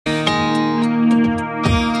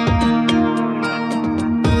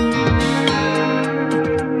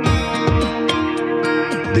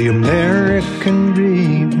American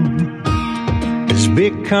dream has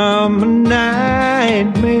become a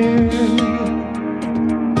nightmare.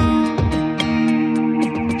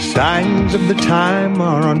 Signs of the time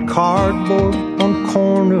are on cardboard on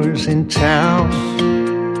corners in town,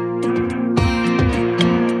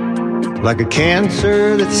 like a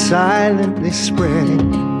cancer that's silently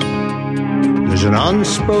spreading. There's an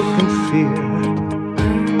unspoken fear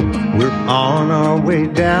we're on our way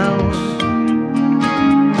down.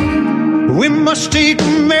 We must take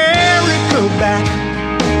America back,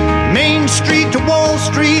 Main Street to Wall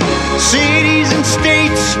Street, cities and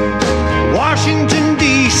states, Washington,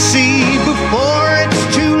 D.C. Before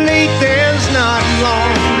it's too late, there's not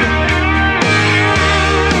long.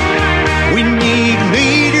 We need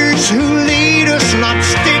leaders who lead us, not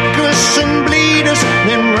stick us and bleed us,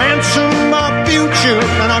 then ransom our future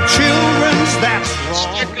and our children's. That's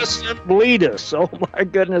wrong. Stick us and bleed us. Oh my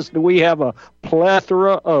goodness, do we have a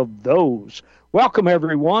plethora of those. Welcome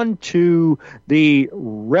everyone to the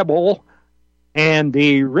Rebel and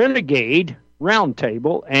the Renegade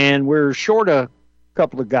Roundtable, and we're short a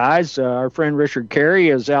couple of guys. Our friend Richard Carey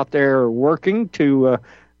is out there working to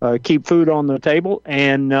keep food on the table,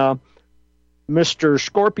 and Mr.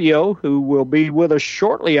 Scorpio, who will be with us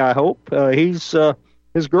shortly, I hope. His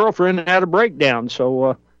girlfriend had a breakdown,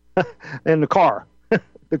 so in the car.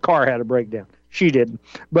 The car had a breakdown. She didn't.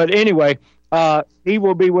 But anyway, he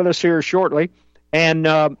will be with us here shortly. And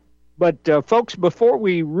but folks, before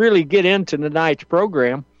we really get into tonight's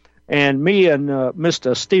program, and me and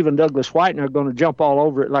Mr. Stephen Douglas Whiten are going to jump all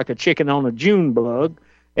over it like a chicken on a June bug,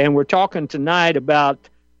 and we're talking tonight about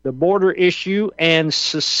the border issue and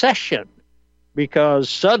secession, because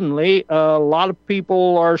suddenly a lot of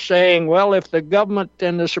people are saying, well, if the government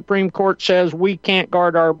and the Supreme Court says we can't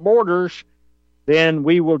guard our borders, then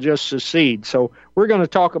we will just secede. So we're going to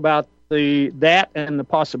talk about that and the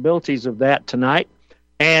possibilities of that tonight.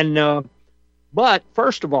 And but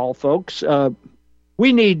first of all, folks,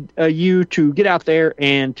 we need you to get out there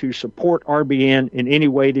and to support RBN in any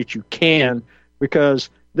way that you can, because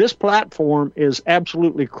this platform is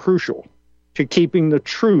absolutely crucial to keeping the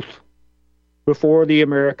truth before the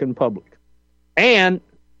American public. And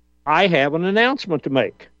I have an announcement to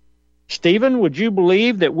make. Stephen, would you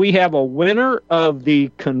believe that we have a winner of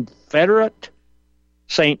the Confederate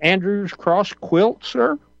St. Andrew's Cross quilt,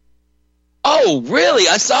 sir? Oh, really?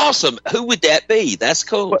 That's awesome. Who would that be? That's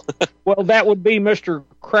cool. Well, that would be Mr.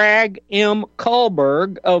 Craig M.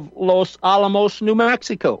 Kohlberg of Los Alamos, New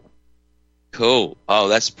Mexico. Cool. Oh,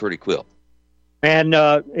 that's a pretty quilt. And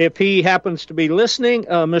if he happens to be listening,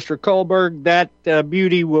 Mr. Kohlberg, that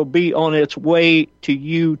beauty will be on its way to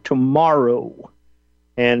you tomorrow.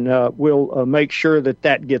 And we'll make sure that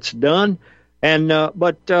that gets done. And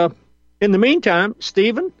but in the meantime,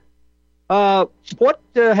 Stephen, what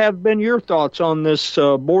have been your thoughts on this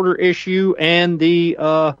border issue and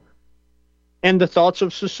the thoughts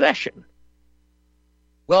of secession?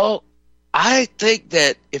 Well, I think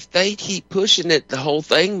that if they keep pushing it, the whole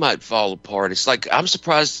thing might fall apart. It's like, I'm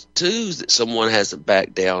surprised too that someone hasn't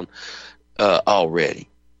backed down already.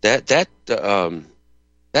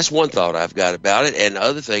 That's one thought I've got about it. And the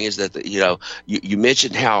other thing is that you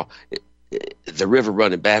mentioned how the river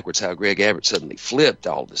running backwards, how Greg Abbott suddenly flipped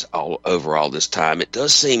all this time. It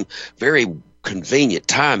does seem very convenient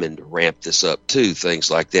timing to ramp this up too. Things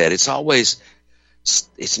like that. It's always.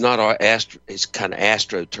 It's not it's kind of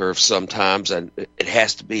astroturf sometimes, and it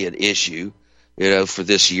has to be an issue, for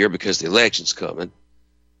this year because the election's coming.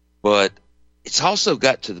 But it's also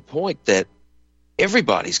got to the point that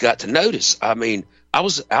everybody's got to notice. I mean, I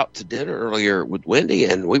was out to dinner earlier with Wendy,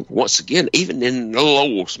 and we once again, even in a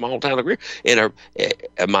little small town of Greer, in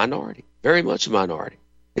a minority, very much a minority.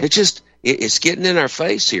 It's getting in our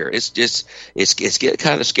face here. It's getting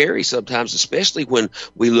kind of scary sometimes, especially when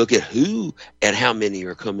we look at who and how many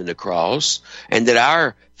are coming across, and that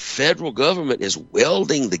our federal government is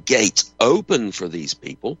welding the gates open for these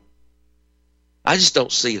people. I just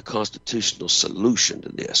don't see a constitutional solution to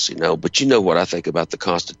this, but you know what I think about the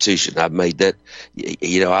Constitution. I've made that,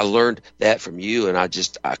 I learned that from you, and I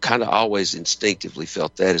kind of always instinctively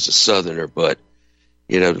felt that as a Southerner, but,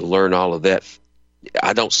 to learn all of that,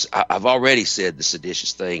 I've already said the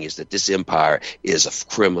seditious thing is that this empire is a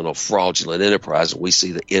criminal, fraudulent enterprise, and we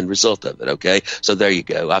see the end result of it, okay? So there you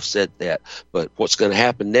go. I've said that. But what's going to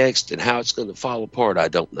happen next and how it's going to fall apart, I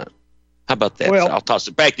don't know. How about that? Well, I'll toss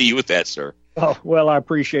it back to you with that, sir. Oh, well, I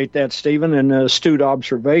appreciate that, Stephen, and astute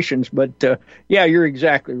observations. But, yeah, you're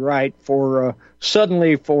exactly right.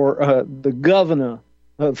 Suddenly for the governor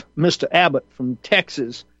of Mr. Abbott from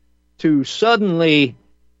Texas to suddenly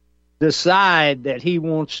decide that he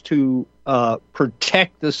wants to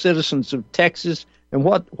protect the citizens of Texas. And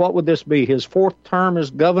what would this be? His fourth term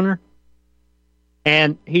as governor?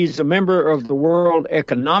 And he's a member of the World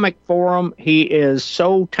Economic Forum. He is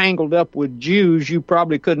so tangled up with Jews, you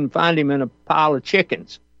probably couldn't find him in a pile of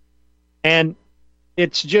chickens. And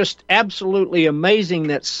it's just absolutely amazing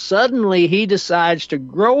that suddenly he decides to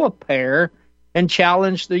grow a pair and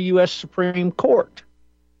challenge the U.S. Supreme Court.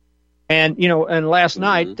 And, and last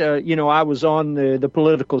night, I was on the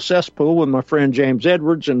political cesspool with my friend James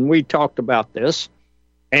Edwards, and we talked about this.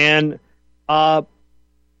 And I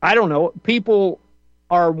don't know, people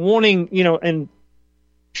are wanting, and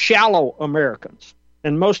shallow Americans,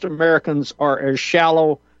 and most Americans are as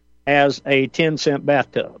shallow as a 10-cent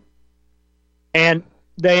bathtub. And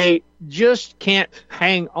they just can't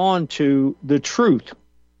hang on to the truth.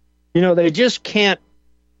 They just can't,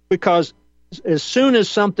 because as soon as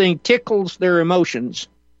something tickles their emotions,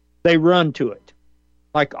 they run to it.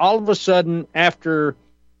 Like all of a sudden, after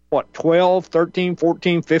 12, 13,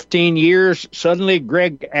 14, 15 years, suddenly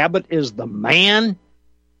Greg Abbott is the man,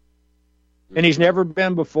 and he's never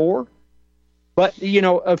been before. But,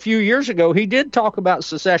 a few years ago, he did talk about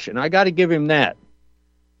secession. I got to give him that.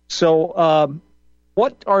 So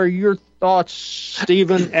what are your thoughts,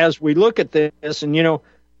 Stephen, as we look at this? And,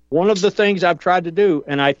 one of the things I've tried to do,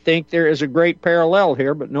 and I think there is a great parallel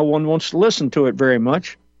here, but no one wants to listen to it very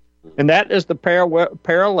much, and that is the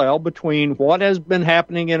parallel between what has been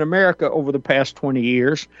happening in America over the past 20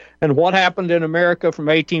 years and what happened in America from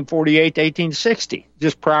 1848 to 1860,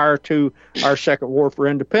 just prior to our Second War for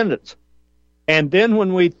Independence. And then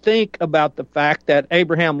when we think about the fact that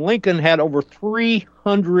Abraham Lincoln had over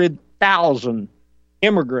 300,000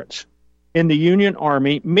 immigrants in the Union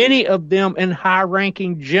Army, many of them in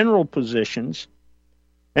high-ranking general positions,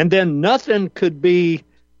 and then nothing could be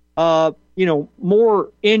more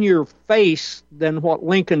in your face than what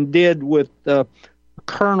Lincoln did with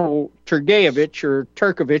Colonel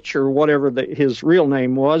Turkovich or whatever his real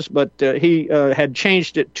name was, but he had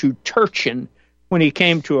changed it to Turchin when he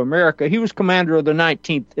came to America. He was commander of the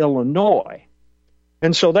 19th Illinois.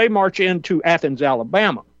 And so they march into Athens,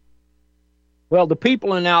 Alabama. Well, the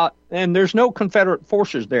people are now, and there's no Confederate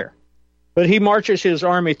forces there, but he marches his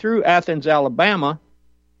army through Athens, Alabama,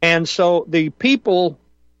 and so the people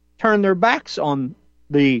turn their backs on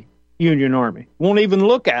the Union Army, won't even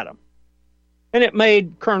look at them. And it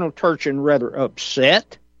made Colonel Turchin rather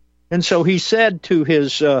upset, and so he said to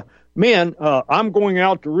his men, I'm going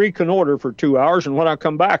out to reconnoiter for 2 hours, and when I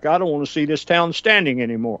come back, I don't want to see this town standing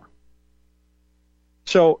anymore.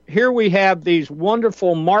 So here we have these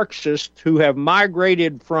wonderful Marxists who have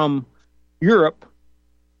migrated from Europe,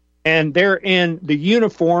 and they're in the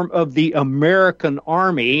uniform of the American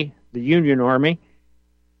Army, the Union Army.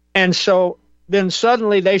 And so then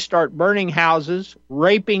suddenly they start burning houses,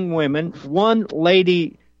 raping women. One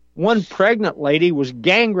pregnant lady was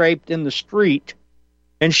gang raped in the street,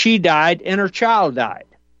 and she died, and her child died.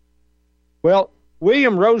 Well,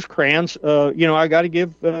 William Rosecrans, I got to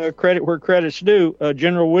give credit where credit's due.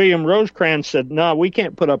 General William Rosecrans said, no, we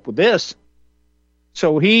can't put up with this.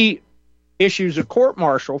 So he issues a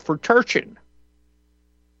court-martial for Turchin,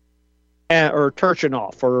 or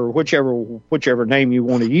Turchinov, or whichever name you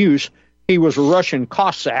want to use. He was a Russian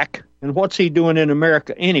Cossack, and what's he doing in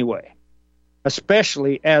America anyway,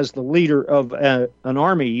 especially as the leader of an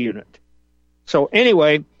army unit? So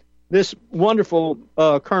anyway, this wonderful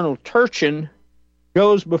Colonel Turchin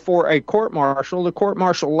goes before a court-martial. The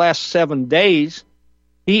court-martial lasts 7 days.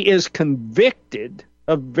 He is convicted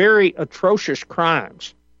of very atrocious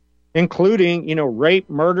crimes, including, rape,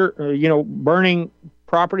 murder, burning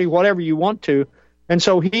property, whatever you want to. And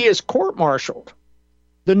so he is court-martialed.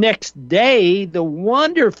 The next day, the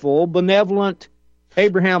wonderful, benevolent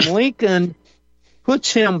Abraham Lincoln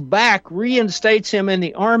puts him back, reinstates him in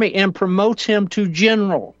the Army, and promotes him to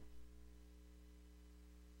general.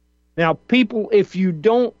 Now, people, if you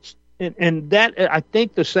don't, and that, I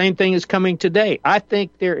think the same thing is coming today. I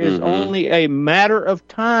think there is only a matter of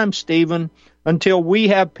time, Stephen, until we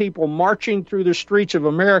have people marching through the streets of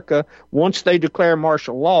America once they declare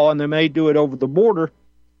martial law, and they may do it over the border.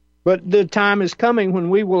 But the time is coming when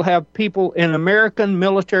we will have people in American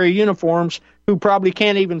military uniforms who probably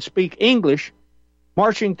can't even speak English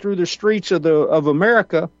marching through the streets of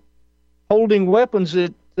America holding weapons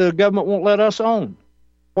that the government won't let us own.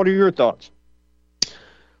 What are your thoughts?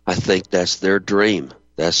 I think that's their dream.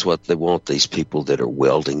 That's what they want, these people that are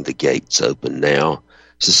welding the gates open now.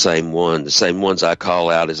 It's the same ones I call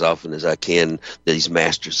out as often as I can, these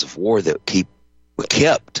masters of war that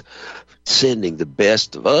kept sending the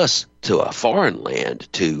best of us to a foreign land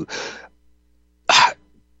to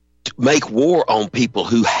make war on people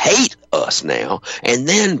who hate us now and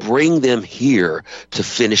then bring them here to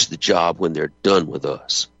finish the job when they're done with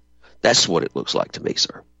us. That's what it looks like to me,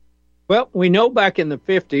 sir. Well, we know back in the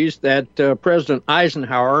 50s that President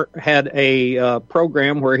Eisenhower had a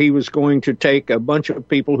program where he was going to take a bunch of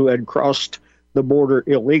people who had crossed the border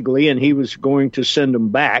illegally, and he was going to send them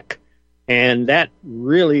back. And that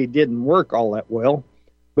really didn't work all that well.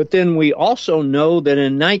 But then we also know that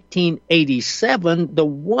in 1987, the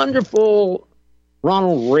wonderful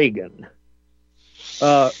Ronald Reagan,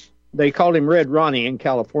 they called him Red Ronnie in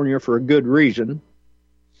California for a good reason,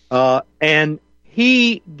 and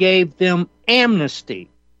he gave them amnesty.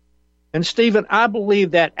 And, Stephen, I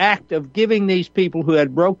believe that act of giving these people who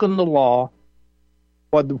had broken the law,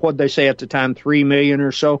 what they say at the time, 3 million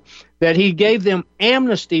or so, that he gave them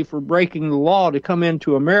amnesty for breaking the law to come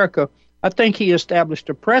into America. I think he established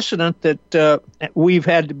a precedent that we've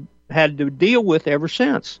had to deal with ever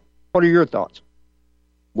since. What are your thoughts?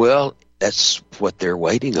 Well, that's what they're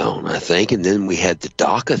waiting on, I think. And then we had the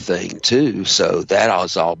DACA thing, too. So that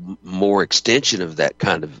was all more extension of that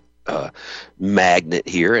kind of magnet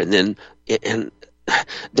here. And then and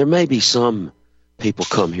there may be some people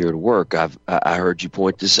come here to work. I heard you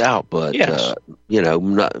point this out, but yes.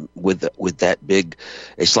 Not with that big,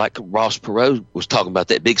 it's like Ross Perot was talking about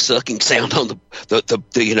that big sucking sound on the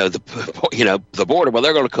border. Well,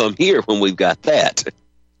 they're going to come here when we've got that.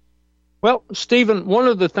 Well, Stephen, one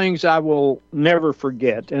of the things I will never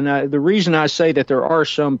forget, and the reason I say that there are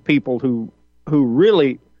some people who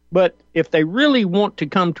really, but if they really want to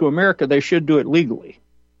come to America, they should do it legally.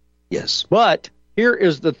 Yes. But here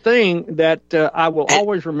is the thing that I will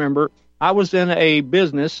always remember. I was in a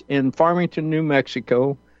business in Farmington, New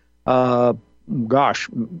Mexico, probably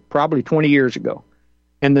 20 years ago.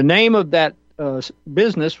 And the name of that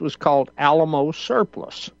business was called Alamo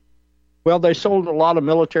Surplus. Well, they sold a lot of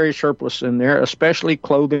military surplus in there, especially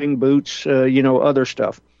clothing, boots, other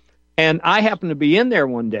stuff. And I happened to be in there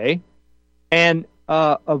one day, and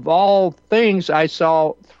of all things, I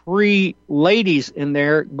saw 3 ladies in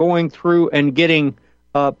there going through and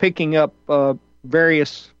picking up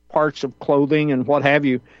various parts of clothing and what have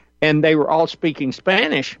you, and they were all speaking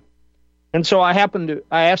Spanish. And so I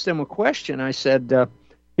asked them a question. I said,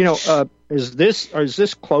 is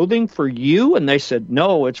this clothing for you? And they said,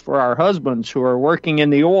 no, it's for our husbands who are working in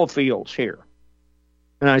the oil fields here.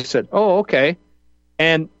 And I said, oh, okay.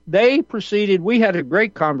 And they proceeded. We had a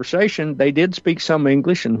great conversation. They did speak some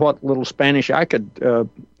English and what little Spanish I could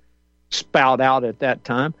spout out at that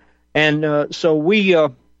time. And so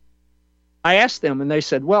I asked them, and they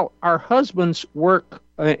said, well, our husbands work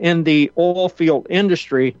in the oil field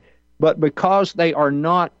industry, but because they are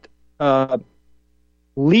not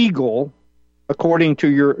legal, according to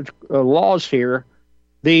your laws here,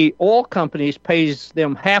 the oil companies pays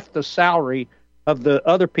them half the salary of the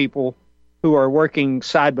other people who are working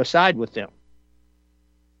side by side with them.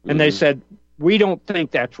 And they said, we don't think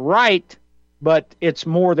that's right, but it's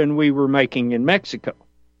more than we were making in Mexico.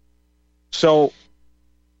 So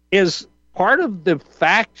is part of the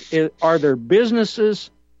fact, are there businesses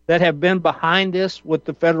that have been behind this with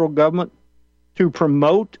the federal government to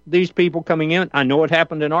promote these people coming in? I know it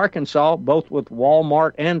happened in Arkansas, both with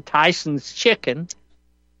Walmart and Tyson's Chicken.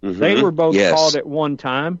 Mm-hmm. They were both caught at one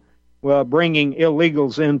time, bringing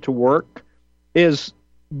illegals in to work.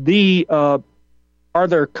 Are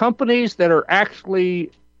there companies that are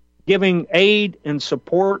actually giving aid and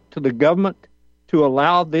support to the government to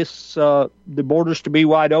allow the borders to be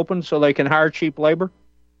wide open so they can hire cheap labor?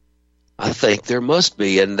 I think there must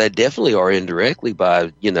be, and they definitely are indirectly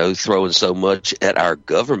by, throwing so much at our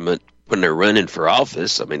government when they're running for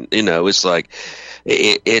office. I mean, it's like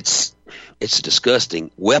it's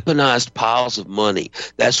disgusting. Weaponized piles of money.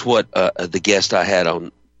 That's what the guest I had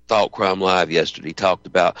on Thought Crime Live yesterday talked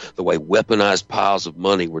about, the way weaponized piles of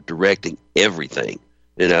money were directing everything.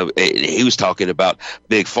 He was talking about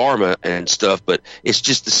big pharma and stuff, but it's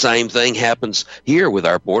just the same thing happens here with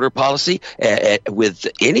our border policy, with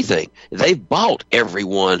anything. They've bought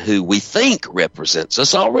everyone who we think represents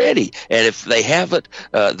us already. And if they haven't,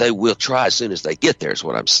 they will try as soon as they get there is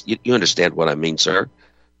what you understand what I mean, sir,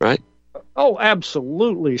 right? Oh,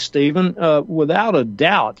 absolutely, Stephen, without a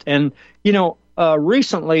doubt. And,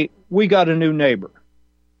 recently we got a new neighbor.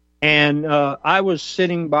 And I was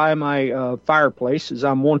sitting by my fireplace as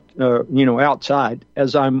I'm outside,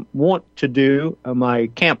 as I'm wont to do, my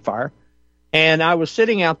campfire. And I was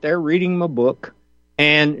sitting out there reading my book,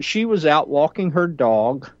 and she was out walking her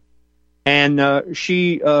dog. And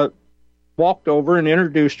she walked over and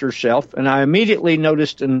introduced herself, and I immediately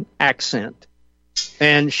noticed an accent.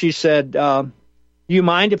 And she said, you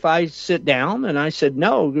mind if I sit down? And I said,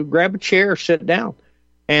 no, grab a chair, sit down.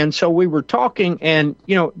 And so we were talking, and,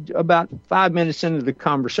 about 5 minutes into the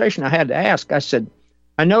conversation, I had to ask, I said,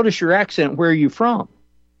 I notice your accent. Where are you from?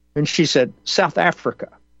 And she said, South Africa.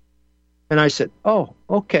 And I said, oh,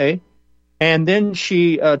 okay. And then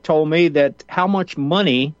she told me that how much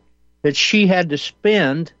money that she had to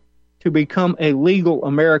spend to become a legal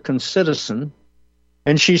American citizen.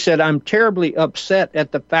 And she said, I'm terribly upset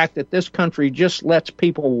at the fact that this country just lets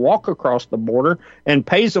people walk across the border and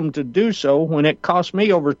pays them to do so when it cost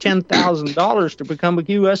me over $10,000 to become a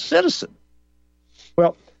U.S. citizen.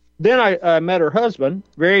 Well, then I met her husband,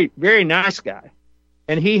 very, very nice guy.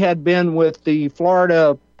 And he had been with the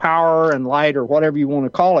Florida Power and Light, or whatever you want to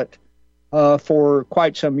call it, for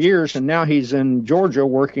quite some years. And now he's in Georgia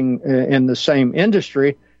working in the same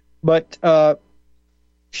industry. But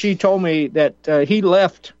she told me that he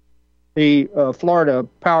left the Florida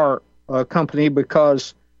Power Company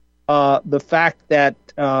because the fact that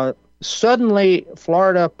suddenly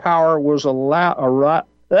Florida Power was allowed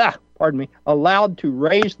to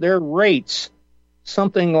raise their rates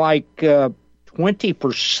something like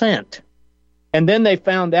 20%. And then they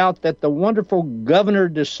found out that the wonderful Governor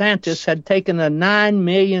DeSantis had taken a $9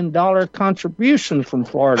 million contribution from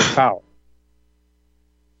Florida Power.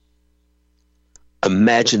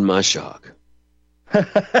 Imagine my shock.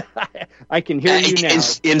 I can hear you now.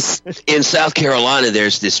 In South Carolina,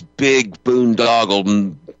 there's this big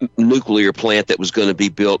boondoggle nuclear plant that was going to be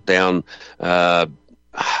built down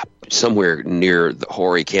somewhere near the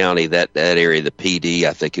Horry County, that area, the PD,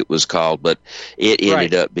 I think it was called, but it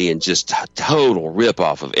ended up being just a total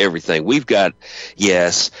ripoff of everything. We've got,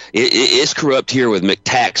 it's corrupt here with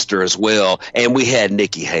McTaxter as well, and we had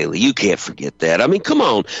Nikki Haley. You can't forget that. I mean, come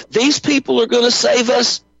on. These people are going to save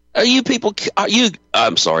us?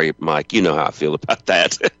 I'm sorry, Mike, you know how I feel about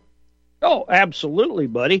that. Oh, absolutely,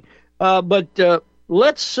 buddy. But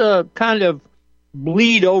let's kind of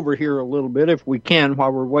bleed over here a little bit if we can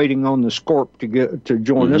while we're waiting on the Scorp to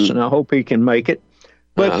join us, and I hope he can make it.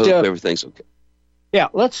 But I hope everything's okay. Yeah,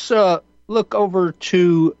 let's look over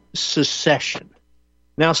to secession.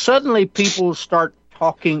 Now, suddenly people start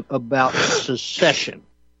talking about secession.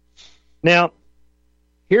 Now,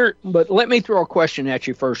 but let me throw a question at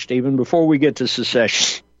you first, Stephen, before we get to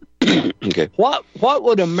secession. Okay. What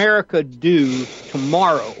would America do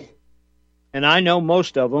tomorrow? And I know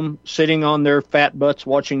most of them, sitting on their fat butts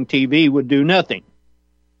watching TV, would do nothing.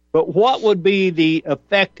 But what would be the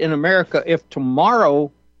effect in America if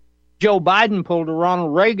tomorrow Joe Biden pulled a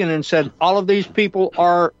Ronald Reagan and said, all of these people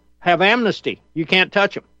have amnesty. You can't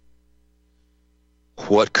touch them.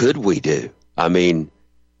 What could we do? I mean,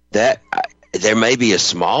 there may be a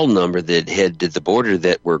small number that head to the border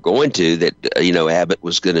that we're going to, that, Abbott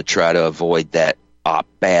was going to try to avoid that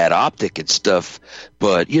bad optic and stuff.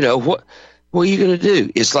 But, what are you going to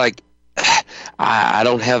do? It's like, I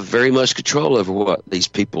don't have very much control over what these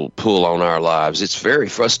people pull on our lives. It's very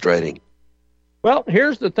frustrating. Well,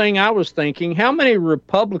 here's the thing I was thinking. How many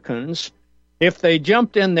Republicans, if they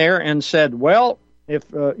jumped in there and said, well, if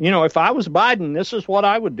I was Biden, this is what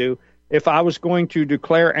I would do. If I was going to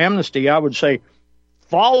declare amnesty, I would say,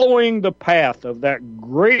 following the path of that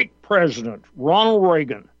great president, Ronald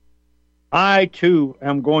Reagan, I, too,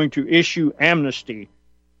 am going to issue amnesty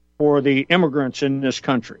for the immigrants in this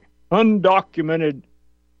country. Undocumented,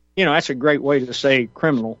 that's a great way to say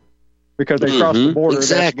criminal, because they cross the border,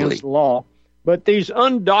 exactly. That's against the law. But these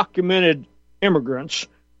undocumented immigrants,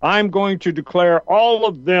 I'm going to declare all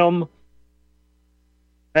of them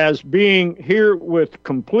as being here with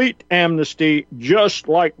complete amnesty, just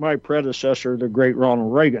like my predecessor, the great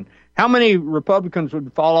Ronald Reagan. How many Republicans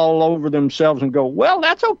would fall all over themselves and go, well,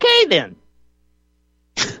 that's okay then?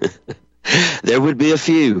 There would be a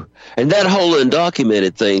few. And that whole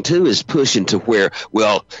undocumented thing, too, is pushing to where,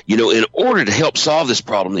 in order to help solve this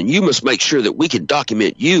problem, then you must make sure that we can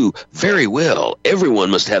document you very well.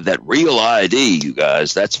 Everyone must have that real ID, you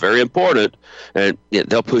guys. That's very important. And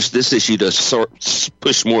they'll push this issue to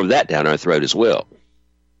push more of that down our throat as well.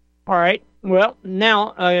 All right. Well,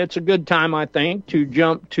 now it's a good time, I think, to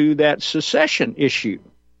jump to that secession issue.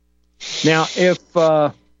 Now, if...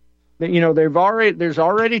 there's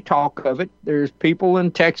already talk of it. There's people in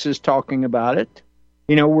Texas talking about it.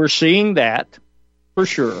 We're seeing that for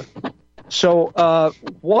sure. So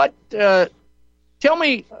tell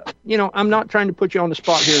me, I'm not trying to put you on the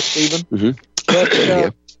spot here, Stephen,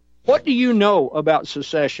 but what do you know about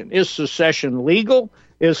secession? Is secession legal?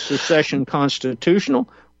 Is secession constitutional?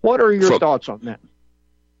 What are your thoughts on that?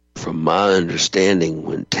 From my understanding,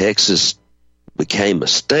 when Texas became a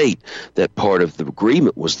state, that part of the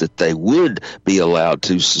agreement was that they would be allowed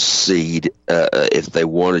to secede if they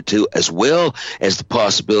wanted to, as well as the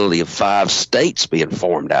possibility of 5 states being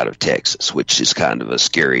formed out of Texas, which is kind of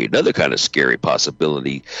another kind of scary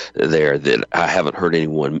possibility there that I haven't heard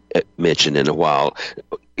anyone mention in a while.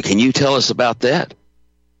 Can you tell us about that?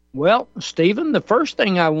 Well, Stephen, the first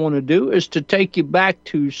thing I want to do is to take you back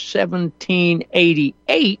to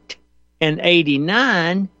 1788 and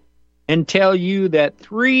 89 and tell you that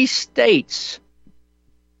 3 states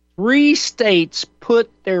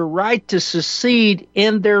put their right to secede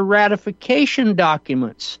in their ratification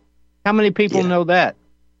documents. How many people know that?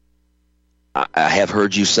 I have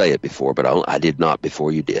heard you say it before, but I did not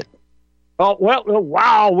before you did. Oh, well,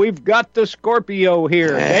 wow, we've got the Scorpio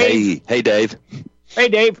here. Hey, Dave. Hey,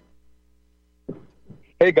 Dave.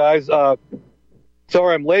 Hey, guys.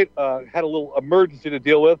 Sorry I'm late. Had a little emergency to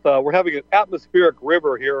deal with. We're having an atmospheric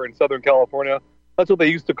river here in Southern California. That's what they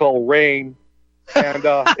used to call rain. And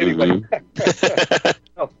anyway.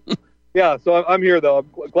 Yeah, so I'm here, though. I'm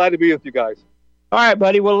glad to be with you guys. All right,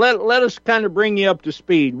 buddy. Well, let us kind of bring you up to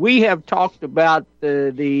speed. We have talked about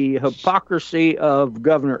the hypocrisy of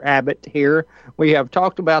Governor Abbott here. We have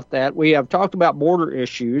talked about that. We have talked about border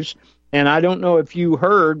issues. And I don't know if you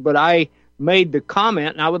heard, but I made the comment,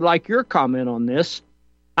 and I would like your comment on this.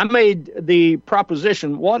 I made the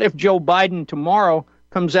proposition, what if Joe Biden tomorrow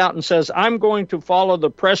comes out and says, I'm going to follow the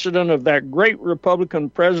precedent of that great Republican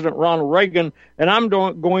President Ronald Reagan, and I'm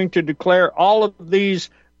going to declare all of these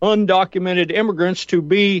undocumented immigrants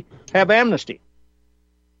to have amnesty?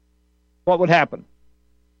 What would happen?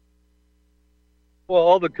 Well,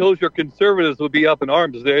 all the kosher conservatives would be up in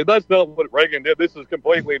arms today. That's not what Reagan did. This is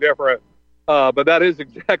completely different. But that is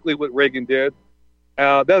exactly what Reagan did.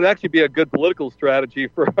 That would actually be a good political strategy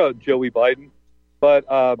for Joey Biden. But,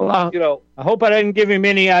 I hope I didn't give him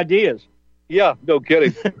any ideas. Yeah, no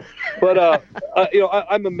kidding. But,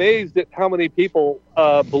 I'm amazed at how many people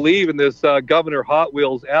believe in this Governor Hot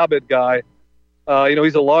Wheels Abbott guy.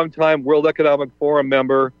 He's a longtime World Economic Forum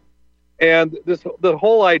member. And the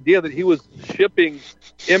whole idea that he was shipping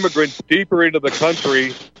immigrants deeper into the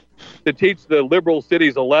country to teach the liberal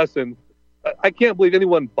cities a lesson, I can't believe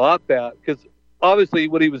anyone bought that, because obviously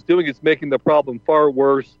what he was doing is making the problem far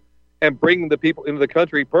worse and bringing the people into the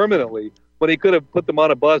country permanently when he could have put them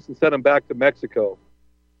on a bus and sent them back to Mexico.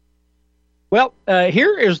 Well,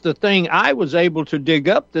 here is the thing I was able to dig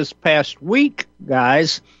up this past week,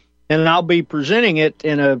 guys, and I'll be presenting it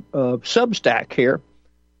in a Substack here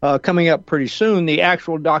coming up pretty soon, the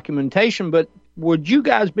actual documentation. But would you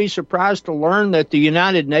guys be surprised to learn that the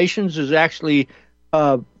United Nations is actually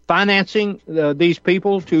financing these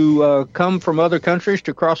people to come from other countries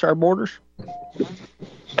to cross our borders?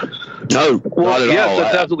 No, not at all. Yes,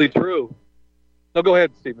 that's absolutely true. No, go ahead,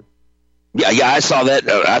 Stephen. Yeah, I saw that.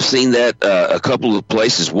 I've seen that a couple of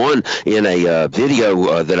places. One in a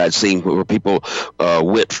video that I'd seen where people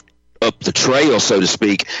went up the trail, so to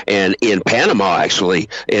speak, and in Panama, actually,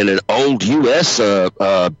 in an old U.S.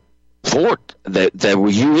 fort that the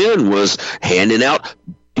UN was handing out,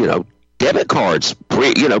 debit cards,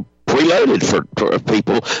 preloaded for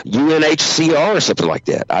people, UNHCR or something like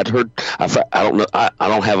that. I'd heard. I don't know. I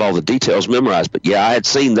don't have all the details memorized, but yeah, I had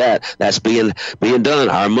seen that. That's being done.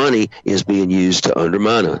 Our money is being used to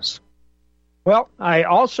undermine us. Well, I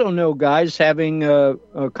also know, guys, having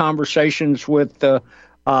conversations with the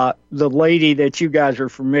lady that you guys are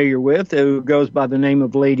familiar with, who goes by the name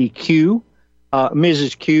of Lady Q,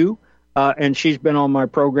 Mrs. Q. And she's been on my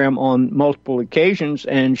program on multiple occasions,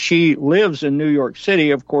 and she lives in New York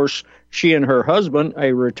City. Of course, she and her husband,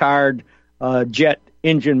 a retired jet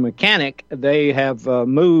engine mechanic, they have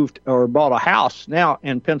moved or bought a house now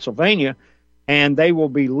in Pennsylvania, and they will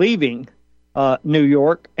be leaving New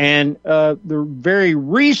York. And the very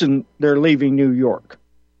reason they're leaving New York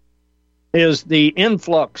is the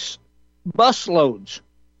influx, busloads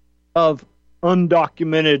of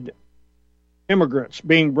undocumented immigrants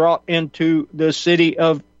being brought into the city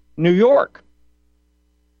of New York.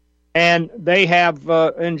 And they have,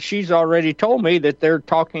 and she's already told me that they're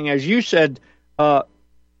talking, as you said, that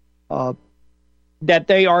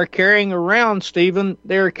they are carrying around, Stephen,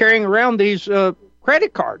 they're carrying around these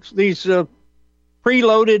credit cards, these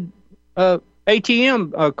preloaded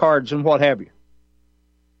ATM cards and what have you.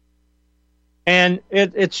 And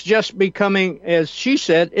it's just becoming, as she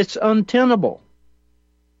said, it's untenable.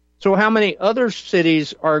 So how many other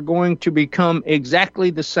cities are going to become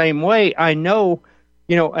exactly the same way? I know,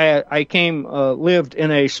 I lived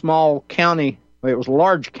in a small county. It was a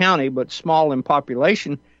large county, but small in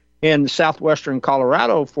population in southwestern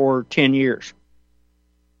Colorado for 10 years.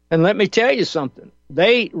 And let me tell you something.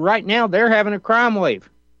 right now they're having a crime wave.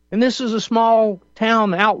 And this is a small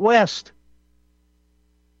town out west.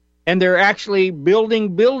 And they're actually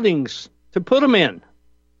building buildings to put them in.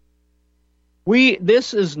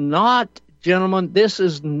 This is not, gentlemen, this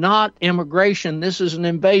is not immigration. This is an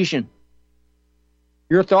invasion.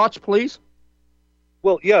 Your thoughts, please?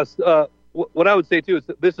 Well, yes. What I would say, too, is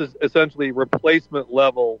that this is essentially replacement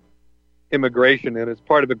level immigration, and it's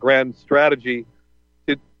part of a grand strategy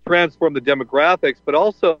to transform the demographics, but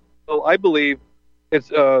also I believe it's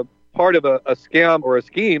part of a scam or a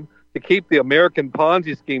scheme to keep the American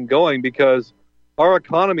Ponzi scheme going, because our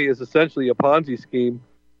economy is essentially a Ponzi scheme.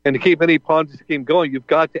 And to keep any Ponzi scheme going, you've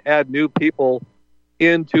got to add new people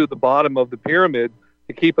into the bottom of the pyramid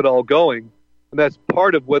to keep it all going. And that's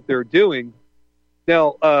part of what they're doing.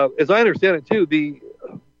 Now, as I understand it, too,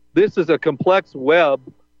 this is a complex web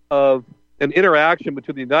of an interaction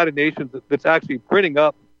between the United Nations that's actually printing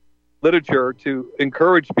up literature to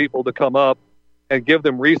encourage people to come up and give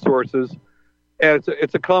them resources. And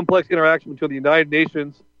it's a complex interaction between the United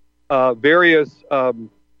Nations, various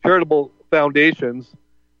charitable foundations.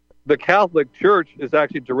 The Catholic Church is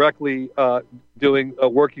actually directly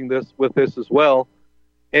working with this as well.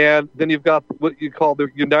 And then you've got what you call the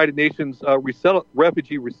United Nations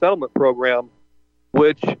Refugee Resettlement Program,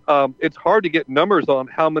 which it's hard to get numbers on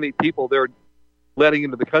how many people they're letting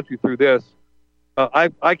into the country through this.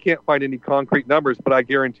 I can't find any concrete numbers, but I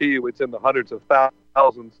guarantee you it's in the hundreds of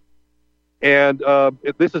thousands. And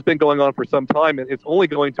this has been going on for some time, and it's only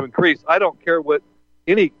going to increase. I don't care what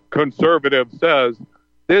any conservative says.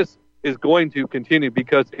 This is going to continue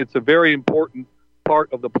because it's a very important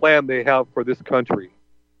part of the plan they have for this country.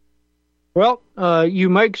 Well, you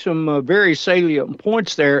make some very salient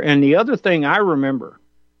points there. And the other thing I remember,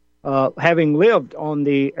 having lived on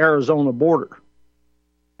the Arizona border,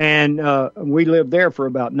 and we lived there for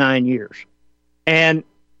about 9 years. And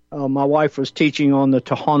my wife was teaching on the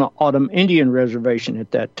Tohono O'odham Indian Reservation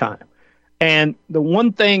at that time. And the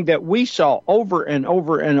one thing that we saw over and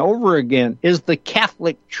over and over again is the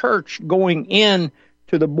Catholic Church going in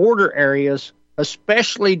to the border areas,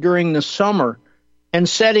 especially during the summer, and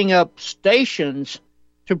setting up stations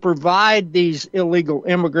to provide these illegal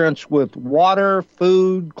immigrants with water,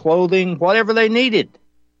 food, clothing, whatever they needed.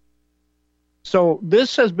 So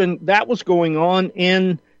that was going on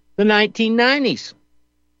in the 1990s.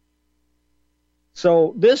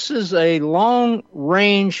 So this is a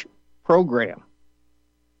long-range program.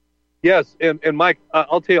 Yes, and Mike,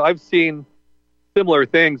 I'll tell you, I've seen similar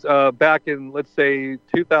things back in, let's say,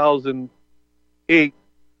 2008.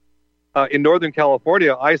 In Northern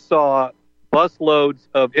California, I saw busloads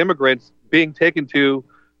of immigrants being taken to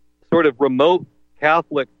sort of remote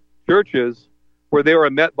Catholic churches where they were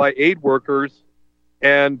met by aid workers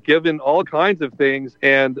and given all kinds of things,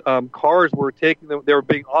 and cars were taking them. They were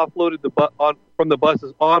being offloaded from the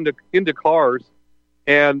buses into cars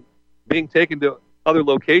and being taken to other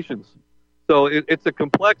locations. So it's a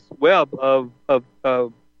complex web of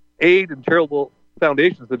aid and charitable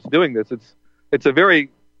foundations that's doing this. It's a very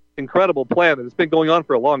incredible plan, and it's been going on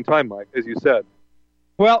for a long time, Mike, as you said.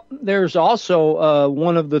 Well, there's also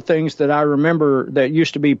one of the things that I remember that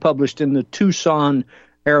used to be published in the Tucson,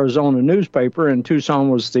 Arizona newspaper, and Tucson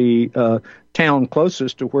was the town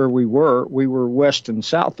closest to where we were. We were west and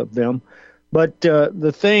south of them. But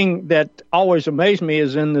the thing that always amazed me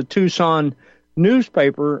is in the Tucson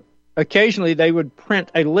newspaper, occasionally they would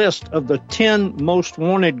print a list of the 10 most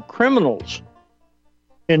wanted criminals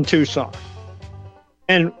in Tucson.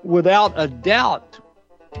 And without a doubt,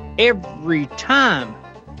 every time,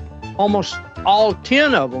 almost all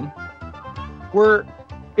 10 of them were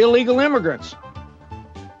illegal immigrants.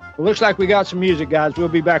 Well, looks like we got some music, guys. We'll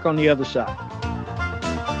be back on the other side.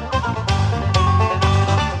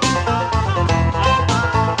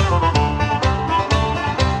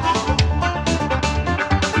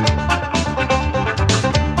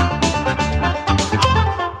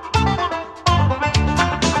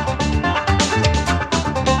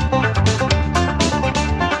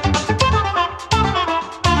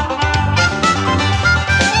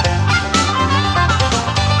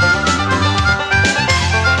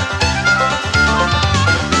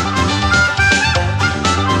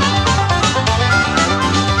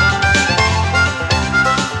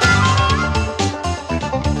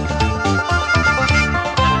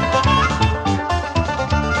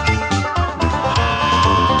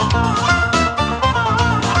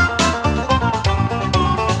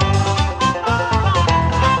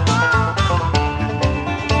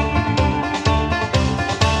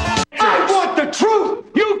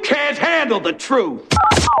 The truth.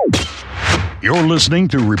 You're listening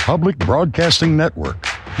to Republic Broadcasting Network.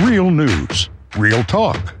 Real news. Real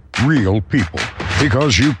talk, real people,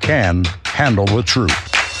 because you can handle the truth.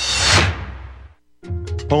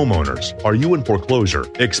 Homeowners, are you in foreclosure,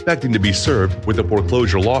 expecting to be served with a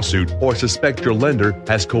foreclosure lawsuit, or suspect your lender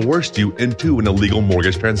has coerced you into an illegal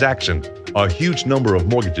mortgage transaction? A huge number of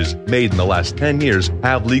mortgages made in the last 10 years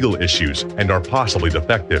have legal issues and are possibly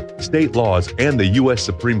defective. State laws and the U.S.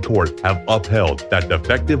 Supreme Court have upheld that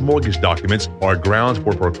defective mortgage documents are grounds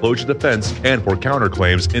for foreclosure defense and for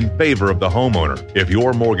counterclaims in favor of the homeowner. If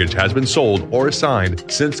your mortgage has been sold or assigned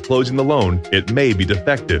since closing the loan, it may be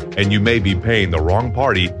defective and you may be paying the wrong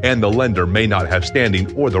party, and the lender may not have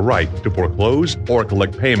standing or the right to foreclose or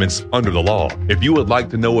collect payments under the law. If you would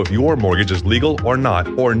like to know if your mortgage is legal or not,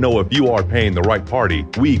 or know if you are paying the right party,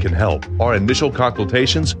 we can help. Our initial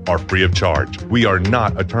consultations are free of charge. We are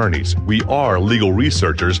not attorneys. We are legal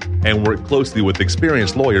researchers and work closely with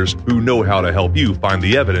experienced lawyers who know how to help you find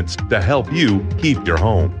the evidence to help you keep your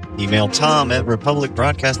home. Email Tom at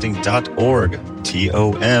republicbroadcasting.org.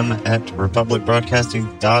 TOM at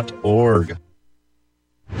republicbroadcasting.org.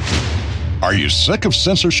 Are you sick of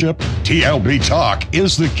censorship? TLB Talk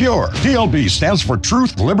is the cure. TLB stands for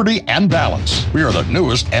Truth, Liberty, and Balance. We are the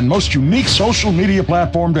newest and most unique social media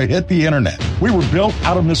platform to hit the internet. We were built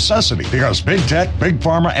out of necessity because big tech, big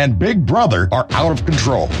pharma, and big brother are out of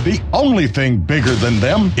control. The only thing bigger than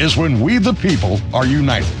them is when we the people are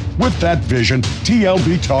united. With that vision,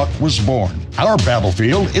 TLB Talk was born. Our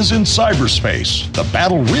battlefield is in cyberspace. The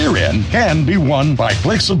battle we're in can be won by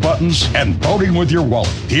clicks of buttons and voting with your wallet.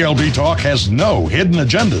 TLB Talk has no hidden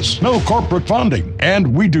agendas, no corporate funding,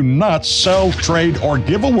 and we do not sell, trade, or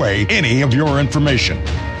give away any of your information.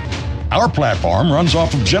 Our platform runs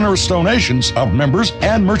off of generous donations of members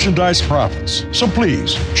and merchandise profits. So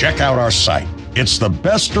please, check out our site. It's the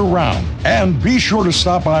best around. And be sure to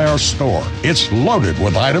stop by our store. It's loaded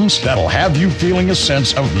with items that'll have you feeling a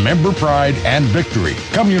sense of member pride and victory.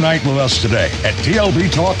 Come unite with us today at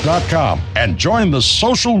tlbtalk.com and join the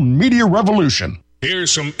social media revolution.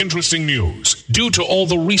 Here's some interesting news. Due to all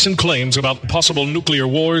the recent claims about possible nuclear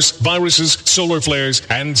wars, viruses, solar flares,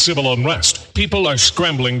 and civil unrest, people are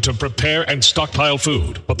scrambling to prepare and stockpile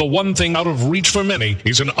food. But the one thing out of reach for many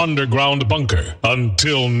is an underground bunker.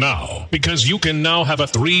 Until now. Because you can now have a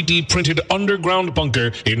 3D printed underground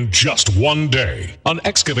bunker in just one day. An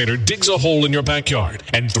excavator digs a hole in your backyard,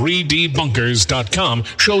 and 3dbunkers.com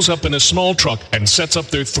shows up in a small truck and sets up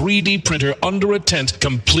their 3D printer under a tent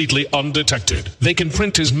completely undetected. They can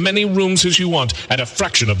print as many rooms as you want at a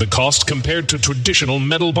fraction of the cost compared to traditional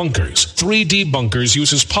metal bunkers. 3D Bunkers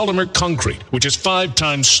uses polymer concrete, which is 5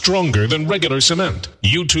 times stronger than regular cement.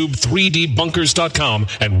 YouTube 3dbunkers.com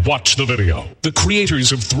and watch the video. The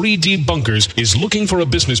creators of 3D Bunkers is looking for a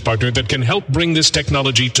business partner that can help bring this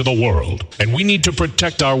technology to the world. And we need to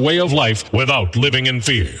protect our way of life without living in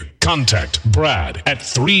fear. Contact Brad at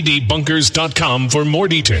 3dbunkers.com for more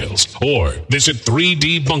details, or visit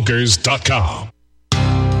 3dbunkers.com.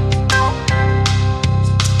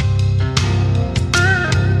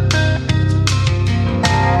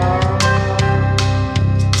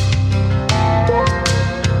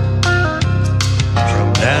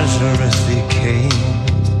 Nazareth he came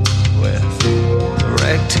with a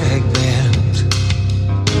ragtag band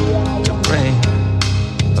to bring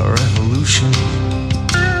a revolution.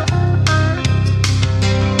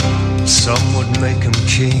 Some would make him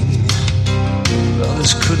king,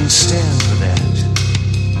 others couldn't stand for that.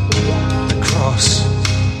 The cross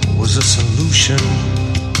was a solution,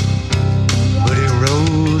 but he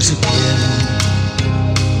rose again.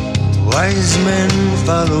 Wise men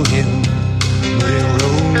follow him, but he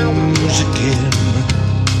rose again.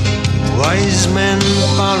 Wise men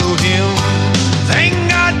follow him. Thank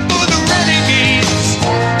God for the renegades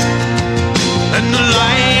and the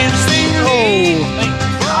lions they lead. Thank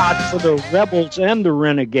God for the rebels and the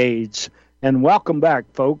renegades. And welcome back,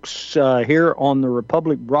 folks, here on the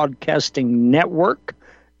Republic Broadcasting Network.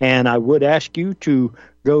 And I would ask you to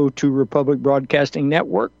go to Republic Broadcasting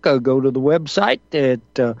Network, go to the website.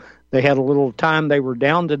 They had a little time they were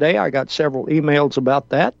down today. I got several emails about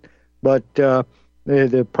that. But the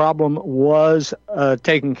problem was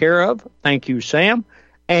taken care of. Thank you, Sam.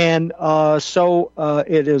 And so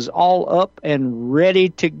it is all up and ready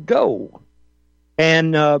to go.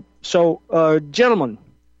 And so, gentlemen,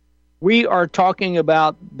 we are talking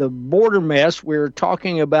about the border mess. We're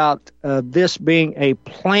talking about this being a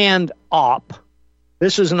planned op.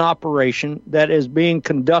 This is an operation that is being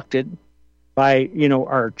conducted by,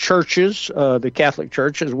 our churches, the Catholic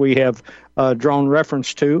Church, as we have drawn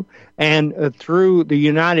reference to, and through the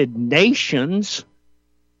United Nations.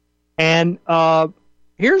 And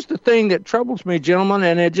here's the thing that troubles me, gentlemen,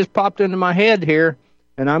 and it just popped into my head here.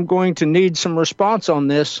 and I'm going to need some response on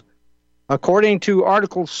this. According to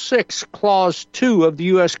Article 6, Clause 2 of the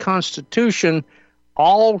U.S. Constitution,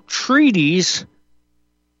 all treaties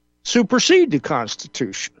supersede the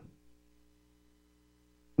Constitution.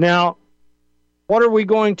 Now, what are we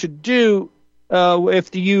going to do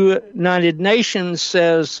if the United Nations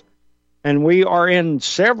says, and we are in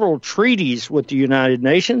several treaties with the United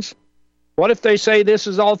Nations, what if they say this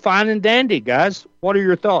is all fine and dandy, guys? What are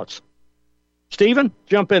your thoughts? Stephen,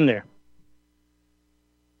 jump in there.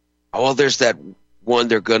 Well, there's that one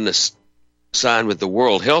they're going to sign with the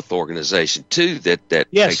World Health Organization too. That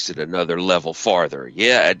takes it another level farther.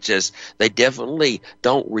 Yeah, they definitely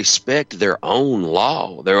don't respect their own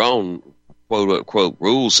law, their own quote unquote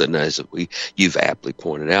rules. And as you've aptly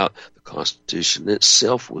pointed out, the Constitution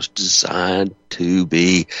itself was designed to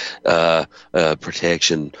be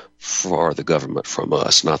protection for the government from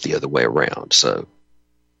us, not the other way around. So,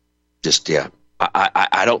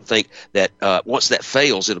 I don't think that once that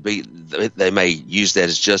fails, they may use that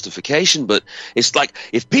as justification. But it's like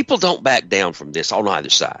if people don't back down from this on either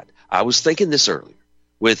side. I was thinking this earlier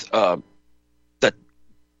with that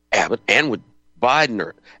Abbott and with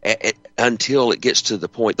Biden, until it gets to the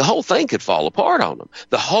point the whole thing could fall apart on them.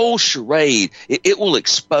 The whole charade, it will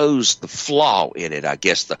expose the flaw in it. I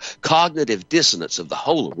guess the cognitive dissonance of the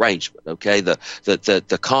whole arrangement. Okay,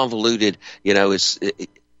 the convoluted,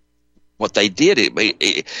 what they did.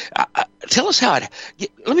 Tell us how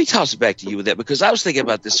let me toss it back to you with that, because I was thinking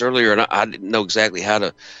about this earlier and I didn't know exactly how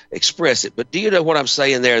to express it. But do you know what I'm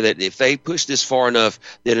saying there? That if they push this far enough,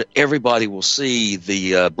 then everybody will see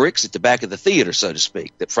the bricks at the back of the theater, so to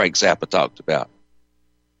speak, that Frank Zappa talked about.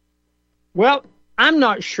 Well, I'm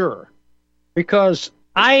not sure, because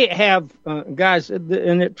I have, guys,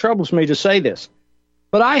 and it troubles me to say this,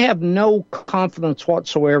 but I have no confidence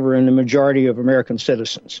whatsoever in the majority of American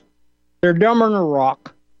citizens. They're dumber than a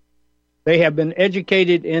rock. They have been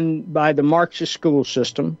educated by the Marxist school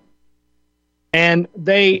system, and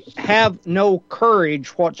they have no courage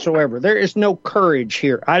whatsoever. There is no courage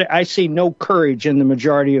here. I see no courage in the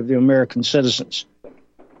majority of the American citizens.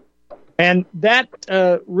 And that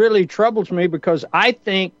really troubles me, because I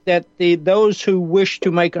think that those who wish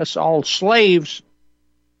to make us all slaves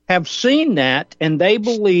have seen that, and they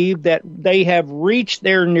believe that they have reached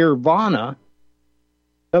their nirvana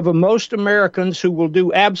of most Americans who will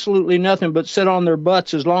do absolutely nothing but sit on their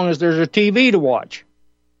butts as long as there's a TV to watch,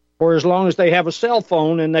 or as long as they have a cell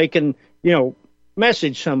phone and they can,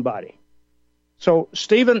 message somebody. So,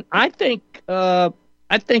 Stephen, I think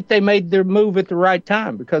they made their move at the right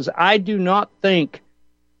time, because I do not think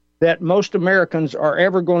that most Americans are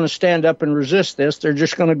ever going to stand up and resist this. They're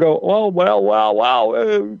just going to go, oh,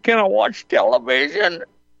 well, can I watch television?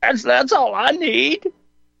 That's all I need.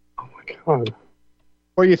 Oh, my God.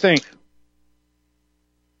 What do you think?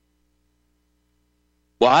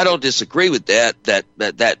 Well, I don't disagree with that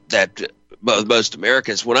most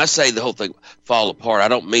Americans, when I say the whole thing fall apart, I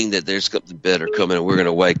don't mean that there's something better coming and we're going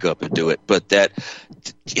to wake up and do it, but that,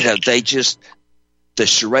 the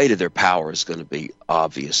charade of their power is going to be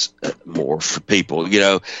obvious more for people,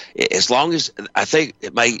 as long as, I think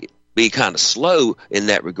it may be kind of slow in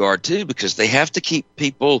that regard too, because they have to keep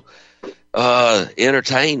people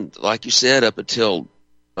entertained, like you said, up until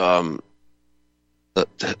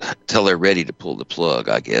they're ready to pull the plug,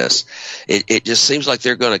 I guess. It just seems like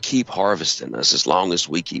they're going to keep harvesting us as long as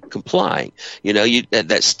we keep complying.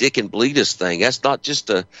 That stick and bleed us thing, that's not just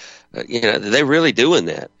they're really doing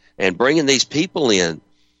that. And bringing these people in,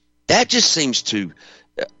 that just seems to,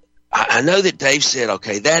 I know that Dave said,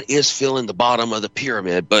 okay, that is filling the bottom of the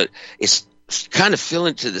pyramid, but it's kind of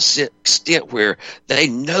filling to the extent where they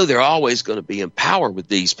know they're always going to be in power with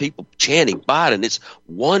these people chanting Biden. It's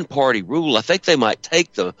one party rule. I think they might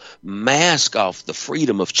take the mask off the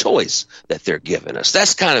freedom of choice that they're giving us.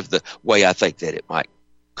 That's kind of the way I think that it might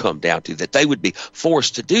come down to, that they would be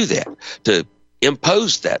forced to do that, to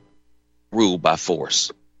impose that rule by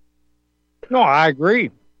force. No, I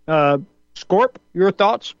agree. Scorp, your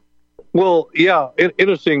thoughts? Well, yeah,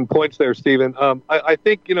 interesting points there, Stephen. I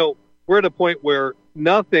think, we're at a point where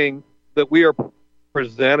nothing that we are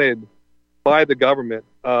presented by the government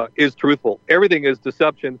is truthful. Everything is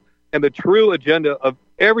deception, and the true agenda of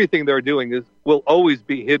everything they're doing will always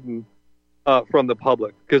be hidden from the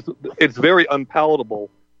public, because it's very unpalatable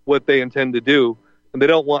what they intend to do, and they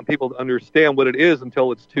don't want people to understand what it is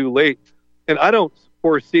until it's too late. And I don't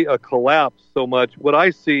foresee a collapse so much. What I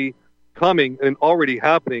see coming and already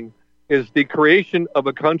happening is the creation of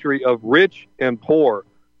a country of rich and poor.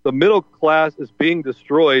 The middle class is being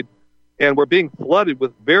destroyed, and we're being flooded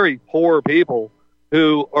with very poor people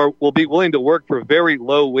who will be willing to work for very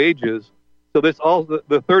low wages So this also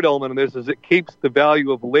the third element of this is it keeps the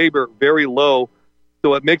value of labor very low,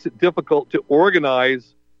 so it makes it difficult to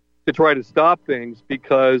organize to try to stop things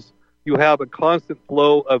because you have a constant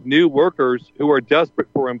flow of new workers who are desperate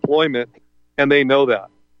for employment, and they know that.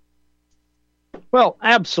 Well,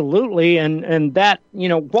 absolutely, and that,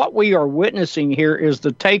 what we are witnessing here is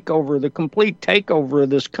the complete takeover of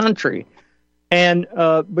this country. And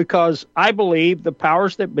because I believe the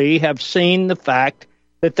powers that be have seen the fact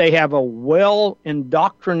that they have a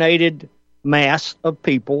well-indoctrinated mass of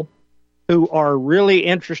people who are really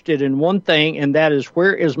interested in one thing, and that is,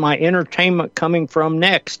 where is my entertainment coming from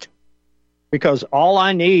next? Because all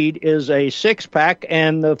I need is a six-pack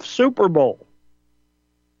and the Super Bowl.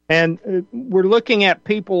 And we're looking at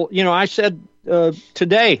people, I said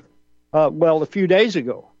today, a few days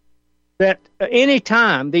ago, that any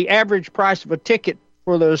time the average price of a ticket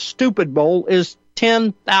for the Stupid Bowl is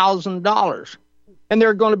 $10,000. And there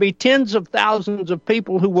are going to be tens of thousands of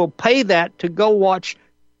people who will pay that to go watch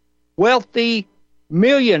wealthy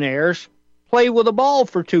millionaires play with a ball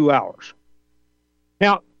for 2 hours.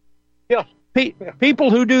 Now,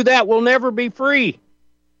 people who do that will never be free.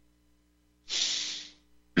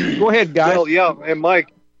 Go ahead, guys. Well, yeah, and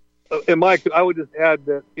Mike, I would just add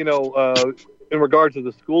that, in regards to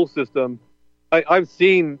the school system, I've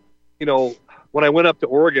seen, when I went up to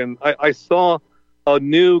Oregon, I saw a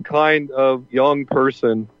new kind of young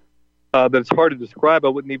person that's hard to describe.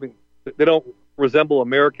 They don't resemble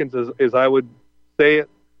Americans as I would say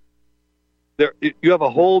it. You have a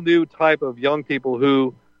whole new type of young people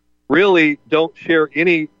who really don't share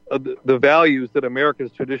any of the values that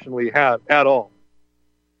Americans traditionally have at all.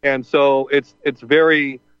 And so it's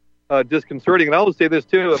very disconcerting. And I will say this,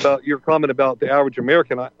 too, about your comment about the average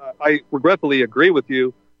American. I regretfully agree with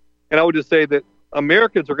you. And I would just say that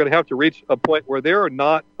Americans are going to have to reach a point where they're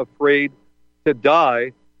not afraid to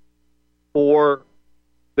die for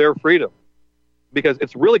their freedom. Because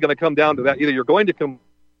it's really going to come down to that. Either you're going to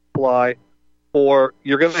comply or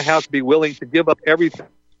you're going to have to be willing to give up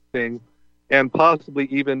everything and possibly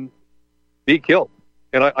even be killed.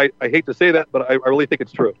 And I hate to say that, but I really think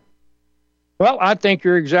it's true. Well, I think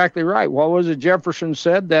you're exactly right. What was it Jefferson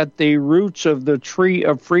said? That the roots of the tree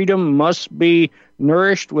of freedom must be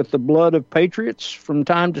nourished with the blood of patriots from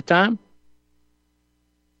time to time.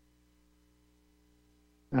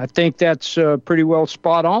 I think that's pretty well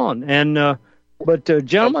spot on. And but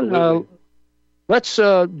gentlemen, let's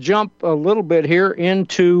jump a little bit here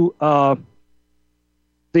into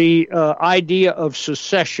the idea of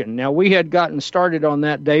secession. Now, we had gotten started on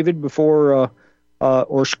that, David, before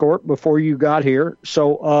or Scort, before you got here.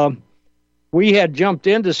 So we had jumped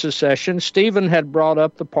into secession. Stephen had brought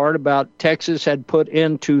up the part about Texas had put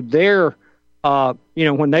into their,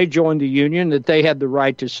 when they joined the Union, that they had the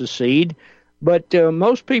right to secede. But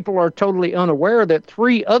most people are totally unaware that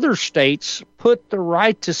 3 other states put the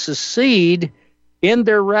right to secede in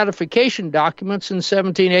their ratification documents in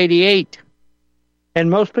 1788. And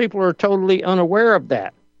most people are totally unaware of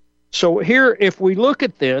that. So here, if we look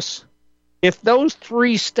at this, if those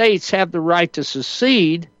 3 states have the right to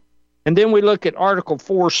secede, and then we look at Article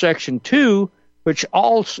 4, Section 2, which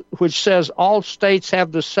says all states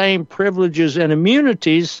have the same privileges and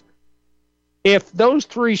immunities, if those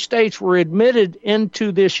 3 states were admitted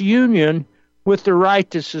into this union with the right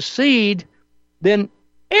to secede, then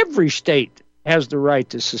every state has the right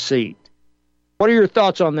to secede. What are your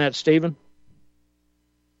thoughts on that, Stephen?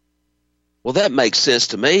 Well, that makes sense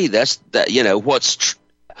to me.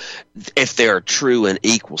 If they're true and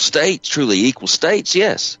equal states, truly equal states,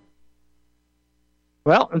 yes.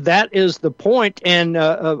 Well, that is the point. And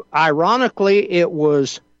ironically, it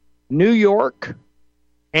was New York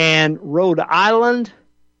and Rhode Island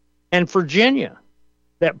and Virginia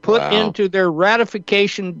that put into their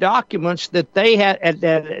ratification documents that they had at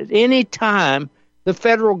any time the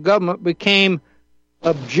federal government became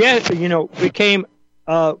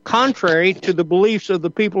contrary to the beliefs of the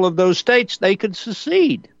people of those states, they could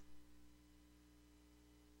secede.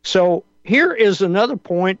 So here is another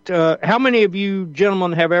point. How many of you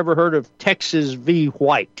gentlemen have ever heard of Texas v.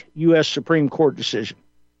 White, U.S. Supreme Court decision?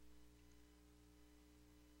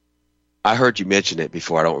 I heard you mention it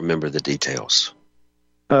before. I don't remember the details.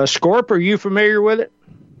 Scorp, are you familiar with it?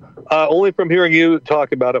 Only from hearing you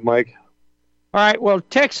talk about it, Mike. All right. Well,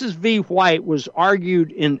 Texas v. White was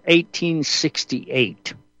argued in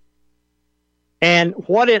 1868. And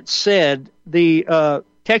what it said, the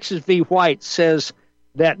Texas v. White says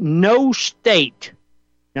that no state,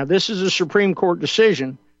 now this is a Supreme Court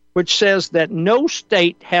decision, which says that no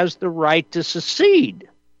state has the right to secede.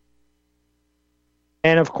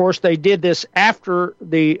 And, of course, they did this after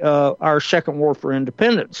our Second War for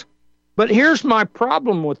Independence. But here's my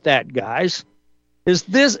problem with that, guys, is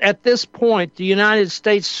this at this point, the United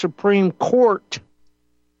States Supreme Court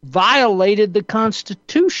violated the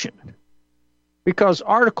Constitution because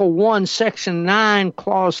Article 1, Section 9,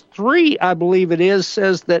 Clause 3, I believe it is,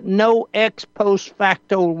 says that no ex post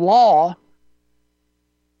facto law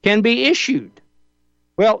can be issued.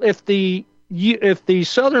 Well, if the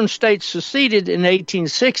southern states seceded in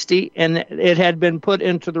 1860 and it had been put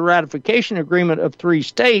into the ratification agreement of 3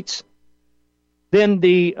 states, then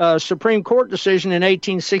the Supreme Court decision in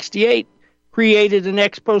 1868 created an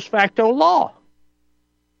ex post facto law.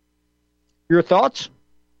 Your thoughts?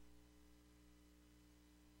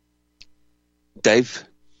 Dave?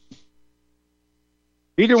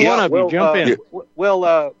 Either one of you, jump in.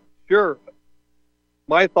 Sure.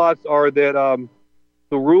 My thoughts are that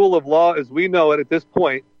the rule of law as we know it at this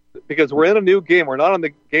point, because we're in a new game, we're not on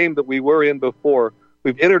the game that we were in before.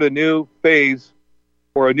 We've entered a new phase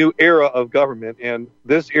or a new era of government, and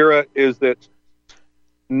this era is that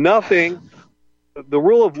the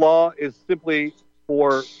rule of law is simply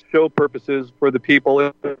for show purposes for the people.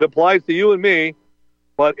 It applies to you and me,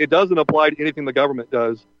 but it doesn't apply to anything the government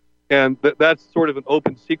does. And that's sort of an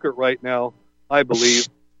open secret right now, I believe.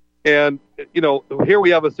 And, here we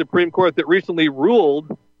have a Supreme Court that recently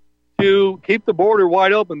ruled to keep the border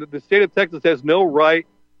wide open, that the state of Texas has no right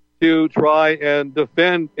to try and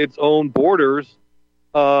defend its own borders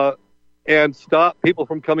and stop people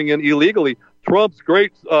from coming in illegally. Trump's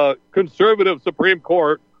great conservative Supreme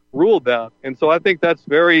Court ruled that. And so I think that's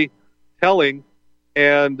very telling.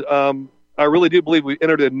 And I really do believe we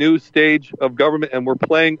entered a new stage of government, and we're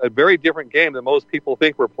playing a very different game than most people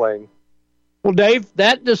think we're playing. Well, Dave,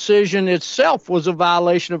 that decision itself was a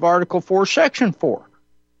violation of Article 4, Section 4,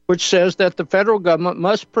 which says that the federal government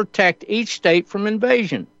must protect each state from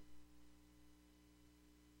invasion.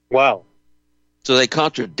 Wow. So they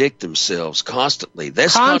contradict themselves constantly.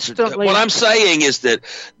 Constantly. What I'm saying is that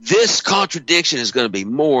this contradiction is going to be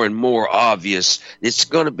more and more obvious. It's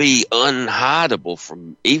going to be unhideable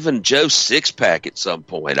from even Joe Sixpack at some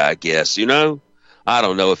point, I guess. I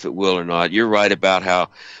don't know if it will or not. You're right about how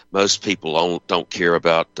most people don't care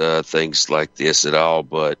about things like this at all.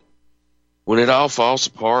 But when it all falls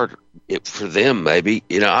apart, for them, maybe,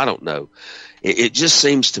 I don't know. It just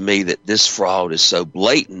seems to me that this fraud is so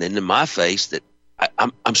blatant and in my face that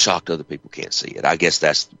I'm shocked other people can't see it. I guess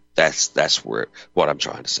that's what I'm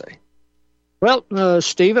trying to say. Well,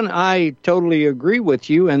 Stephen, I totally agree with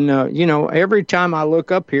you. And, every time I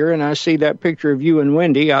look up here and I see that picture of you and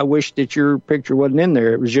Wendy, I wish that your picture wasn't in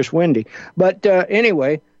there. It was just Wendy. But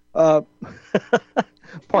anyway, pardon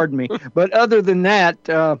me. But other than that,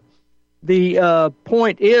 the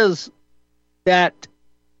point is that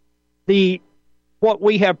what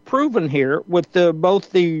we have proven here with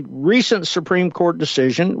both the recent Supreme Court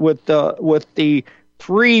decision with the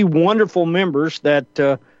 3 wonderful members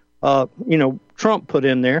that Trump put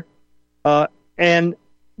in there, and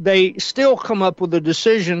they still come up with a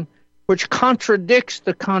decision which contradicts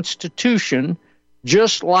the Constitution,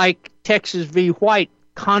 just like Texas v. White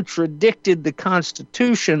contradicted the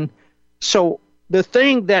Constitution. So the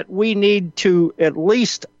thing that we need to at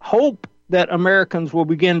least hope that Americans will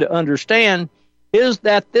begin to understand is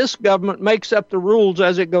that this government makes up the rules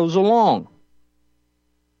as it goes along.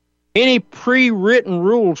 Any pre-written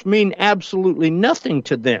rules mean absolutely nothing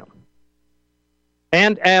to them.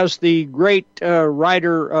 And as the great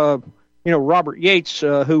writer, Robert Yates,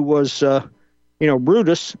 who was,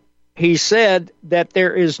 Brutus, he said that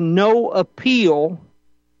there is no appeal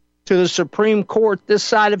to the Supreme Court this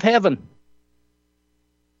side of heaven.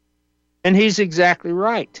 And he's exactly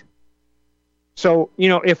right. So,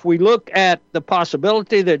 if we look at the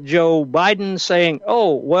possibility that Joe Biden saying,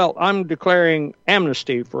 I'm declaring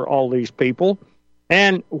amnesty for all these people,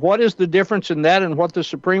 and what is the difference in that and what the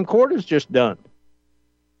Supreme Court has just done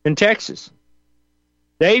in Texas?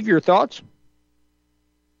 Dave, your thoughts?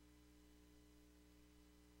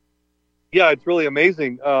 Yeah, it's really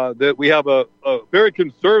amazing that we have a very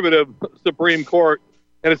conservative Supreme Court.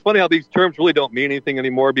 And it's funny how these terms really don't mean anything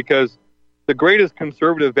anymore, because the greatest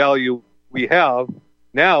conservative value we have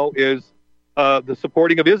now is the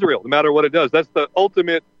supporting of Israel, no matter what it does. That's the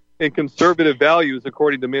ultimate in conservative values,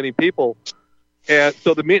 according to many people. And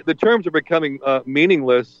so the terms are becoming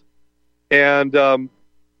meaningless. And, the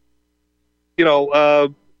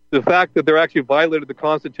fact that they're actually violated the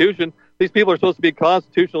Constitution, these people are supposed to be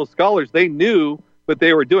constitutional scholars. They knew what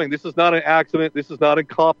they were doing. This is not an accident. This is not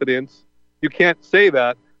incompetence. You can't say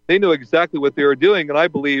that. They knew exactly what they were doing. And I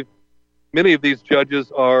believe many of these judges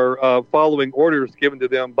are following orders given to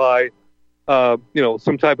them by,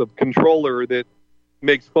 some type of controller that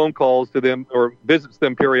makes phone calls to them or visits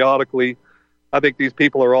them periodically. I think these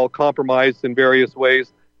people are all compromised in various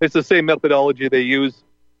ways. It's the same methodology they use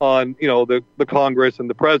on, the Congress and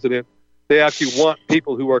the president. They actually want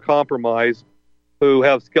people who are compromised, who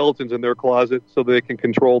have skeletons in their closet so they can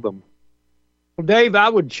control them. Well, Dave, I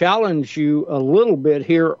would challenge you a little bit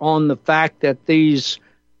here on the fact that these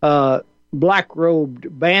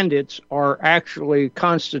black-robed bandits are actually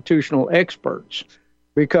constitutional experts,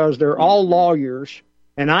 because they're all lawyers,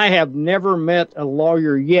 and I have never met a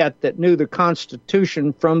lawyer yet that knew the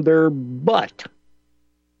Constitution from their butt.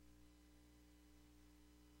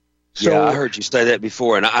 So, yeah, I heard you say that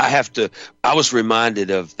before, and I was reminded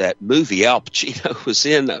of that movie Al Pacino was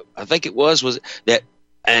in, I think it was that,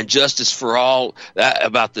 and Justice for All,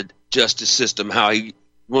 about the justice system, how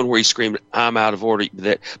one where he screamed, "I'm out of order,"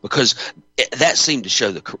 because that seemed to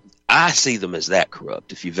show I see them as that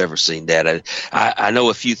corrupt, if you've ever seen that. I know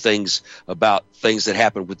a few things about things that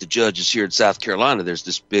happened with the judges here in South Carolina. There's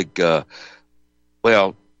this big, I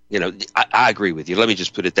agree with you. Let me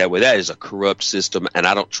just put it that way. That is a corrupt system, and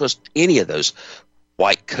I don't trust any of those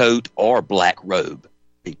white coat or black robe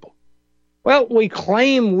people. Well, we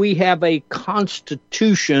claim we have a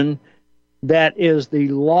constitution that is the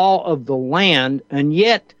law of the land, and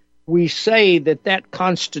yet we say that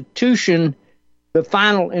constitution, the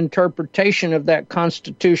final interpretation of that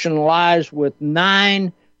constitution, lies with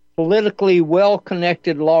 9 politically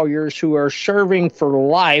well-connected lawyers who are serving for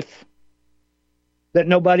life that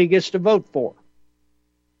nobody gets to vote for.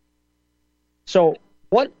 So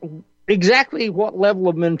what level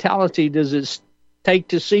of mentality does it take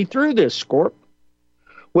to see through this, Scorp?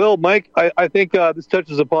 Well, Mike, I think this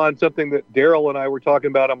touches upon something that Daryl and I were talking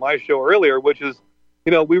about on my show earlier, which is,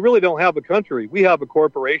 we really don't have a country. We have a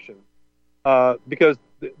corporation, because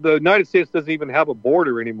the United States doesn't even have a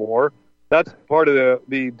border anymore. That's part of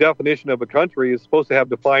the definition of a country, is supposed to have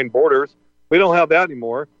defined borders. We don't have that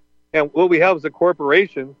anymore. And what we have is a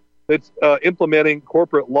corporation that's implementing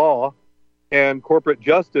corporate law and corporate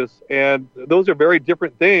justice. And those are very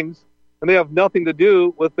different things, and they have nothing to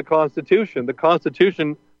do with the Constitution. The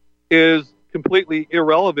Constitution is completely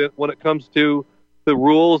irrelevant when it comes to the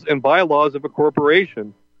rules and bylaws of a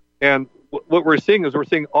corporation. And what we're seeing is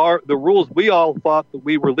the rules we all thought that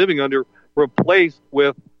we were living under replaced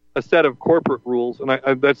with a set of corporate rules.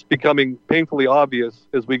 And that's becoming painfully obvious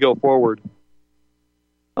as we go forward.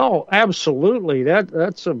 Oh, absolutely.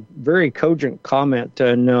 That's a very cogent comment.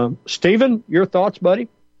 And Stephen, your thoughts, buddy?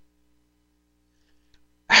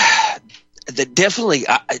 Definitely,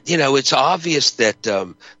 it's obvious that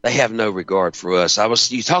they have no regard for us.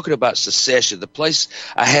 You talking about secession. The place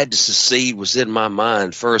I had to secede was in my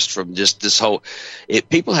mind first from just this whole.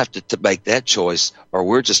 People have to make that choice, or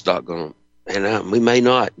we're just not going to. And we may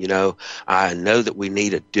not. I know that we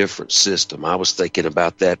need a different system. I was thinking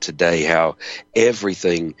about that today. How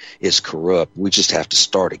everything is corrupt. We just have to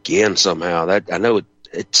start again somehow. I know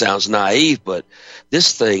it sounds naive, but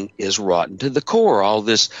this thing is rotten to the core. All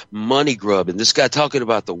this money grubbing, this guy talking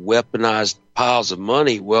about the weaponized piles of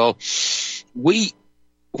money. Well, we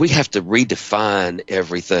have to redefine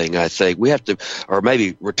everything. I think we have to, or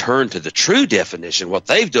maybe return to the true definition. What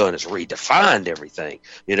they've done is redefined everything.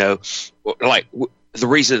 Like the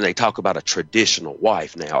reason they talk about a traditional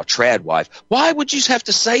wife now, a trad wife. Why would you have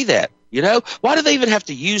to say that? Why do they even have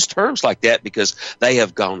to use terms like that? Because they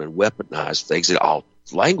have gone and weaponized things in all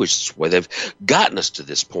languages where they've gotten us to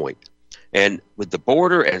this point. And with the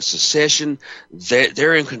border and secession,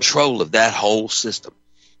 they're in control of that whole system.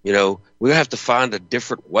 We have to find a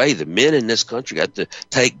different way. The men in this country got to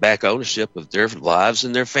take back ownership of their lives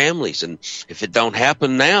and their families. And if it don't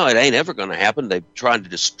happen now, it ain't ever going to happen. They're trying to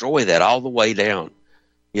destroy that all the way down.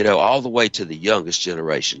 All the way to the youngest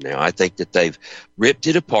generation now. I think that they've ripped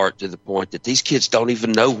it apart to the point that these kids don't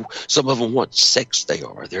even know, some of them, what sex they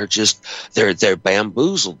are. They're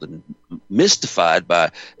bamboozled and mystified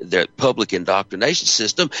by their public indoctrination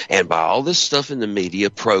system and by all this stuff in the media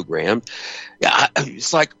programmed.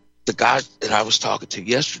 It's like the guy that I was talking to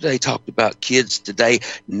yesterday talked about kids today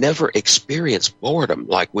never experience boredom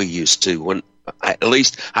like we used to. When at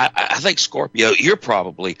least I think, Scorpio, you're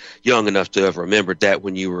probably young enough to have remembered that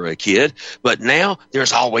when you were a kid. But now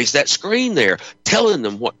there's always that screen there telling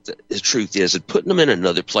them what the truth is and putting them in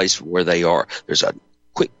another place from where they are. There's a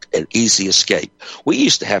quick and easy escape. We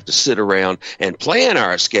used to have to sit around and plan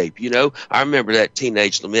our escape. I remember that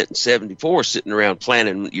Teenage Lament in 74 sitting around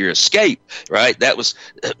planning your escape, right? That was,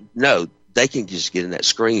 no, they can just get in that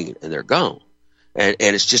screen and they're gone. And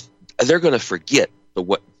it's just, they're going to forget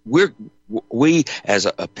we as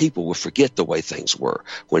a people will forget the way things were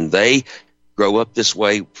when they grow up this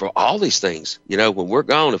way for all these things. You know, when we're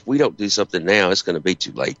gone, if we don't do something now, it's going to be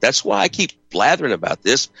too late. That's why I keep blathering about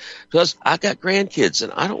this, because I got grandkids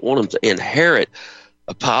and I don't want them to inherit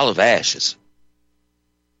a pile of ashes.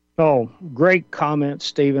 Oh, great comment,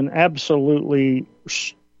 Stephen. Absolutely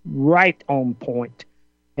right on point.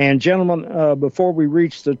 And gentlemen, before we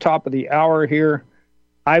reach the top of the hour here,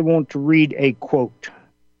 I want to read a quote.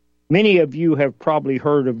 Many of you have probably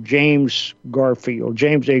heard of James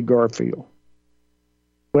A. Garfield.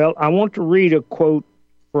 Well, I want to read a quote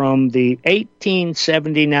from the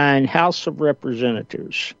 1879 House of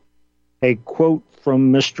Representatives, a quote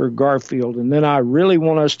from Mr. Garfield, and then I really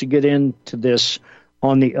want us to get into this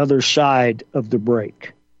on the other side of the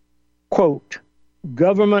break. Quote,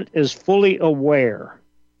 government is fully aware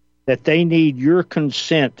that they need your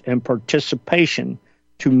consent and participation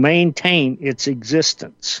to maintain its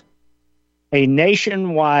existence. A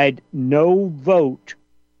nationwide no vote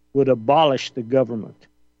would abolish the government.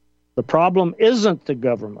 The problem isn't the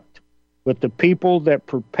government, but the people that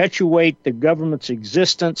perpetuate the government's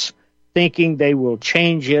existence thinking they will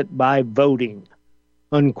change it by voting,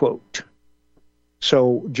 unquote.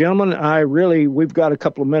 So, gentlemen, we've got a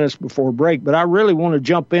couple of minutes before break, but I really want to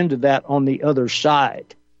jump into that on the other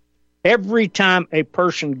side. Every time a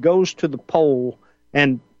person goes to the poll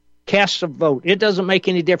and casts a vote, it doesn't make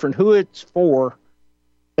any difference who it's for,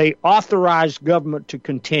 they authorize government to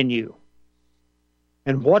continue.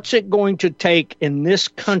 And what's it going to take in this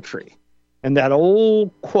country? And that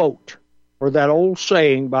old quote, or that old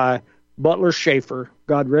saying by Butler Schaefer,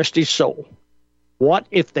 God rest his soul, what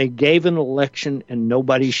if they gave an election and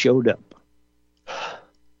nobody showed up?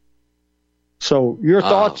 So your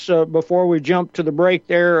thoughts before we jump to the break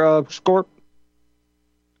there, Scorp?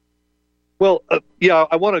 Well,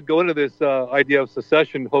 I want to go into this idea of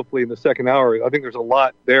secession, hopefully in the second hour. I think there's a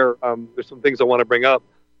lot there. There's some things I want to bring up.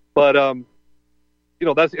 But,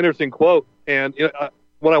 that's an interesting quote. And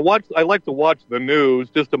when I like to watch the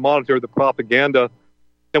news just to monitor the propaganda.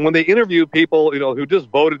 And when they interview people, who just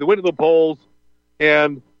voted, they went to the polls,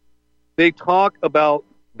 and they talk about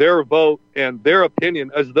their vote and their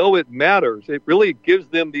opinion as though it matters. It really gives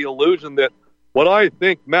them the illusion that what I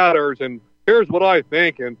think matters, and here's what I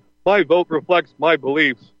think, and my vote reflects my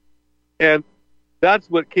beliefs. And that's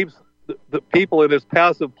what keeps the people in this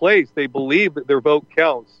passive place. They believe that their vote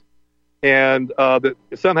counts, and that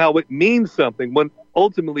somehow it means something, when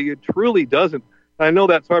ultimately it truly doesn't. And I know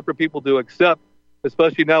that's hard for people to accept,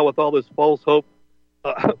 especially now with all this false hope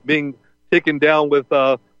being taken down with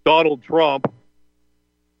Donald Trump.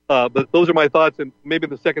 But those are my thoughts, and maybe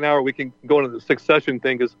in the second hour we can go into the succession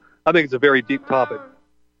thing, because I think it's a very deep topic.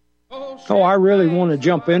 Oh, I really want to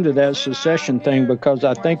jump into that secession thing because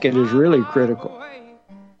I think it is really critical.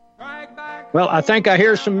 Well, I think I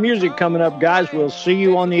hear some music coming up, guys. We'll see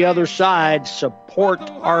you on the other side. Support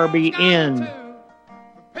RBN.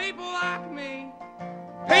 People like me,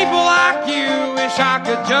 people like you, wish I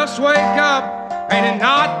could just wake up and it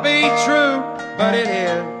not be true, but it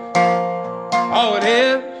is. Oh, it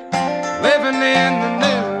is. Living in the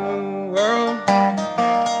new world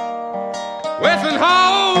with an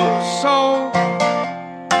whole soul.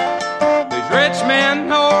 These rich men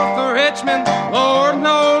north of Richmond, Lord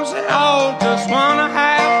knows they all just wanna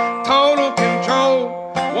have total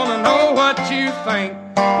control. Wanna know what you think,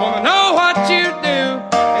 wanna know what you do,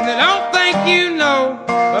 and they don't think you know,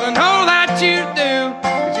 but I know that you do.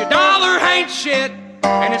 'Cause your dollar ain't shit,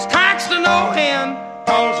 and it's taxed to no end.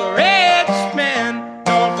 'Cause the rich men,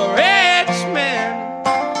 don't the rich men.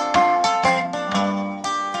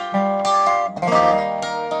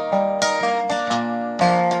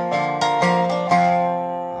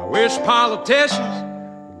 I wish politicians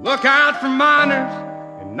would look out for miners,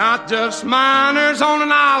 and not just miners on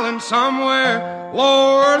an island somewhere.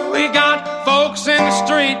 Lord, we got folks in the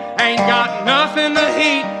street, ain't got nothing to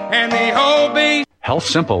eat, and the whole beast. Health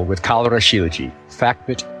Simple with Cholera Shilaji. Fact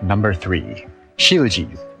bit number 3.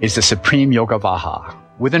 Shilaji is the supreme yoga vaha.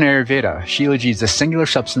 Within Ayurveda, Shilaji is the singular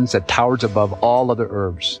substance that towers above all other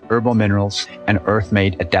herbs, herbal minerals, and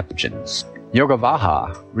earth-made adaptogens. Yoga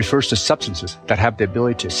vaha refers to substances that have the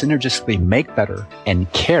ability to synergistically make better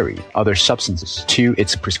and carry other substances to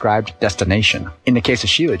its prescribed destination. In the case of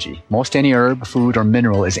Shilaji, most any herb, food, or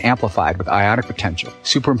mineral is amplified with ionic potential,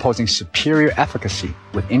 superimposing superior efficacy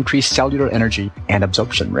with increased cellular energy and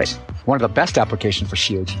absorption rate. One of the best applications for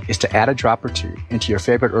Shilaji is to add a drop or two into your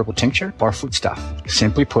favorite herbal tincture or foodstuff.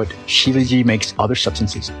 Simply put, Shilaji makes other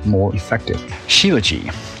substances more effective.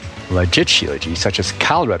 Shilaji, legit Shilaji, such as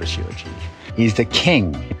Colorado Shilaji, is the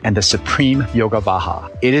king and the supreme yoga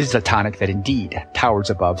vaha. It is the tonic that indeed towers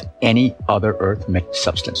above any other earth-mixed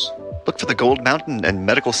substance. Look for the Gold Mountain and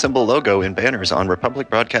medical symbol logo in banners on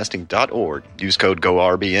republicbroadcasting.org. Use code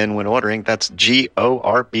GORBN when ordering. That's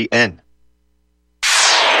GORBN.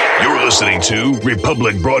 You're listening to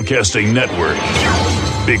Republic Broadcasting Network.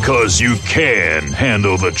 Because you can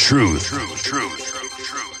handle the truth.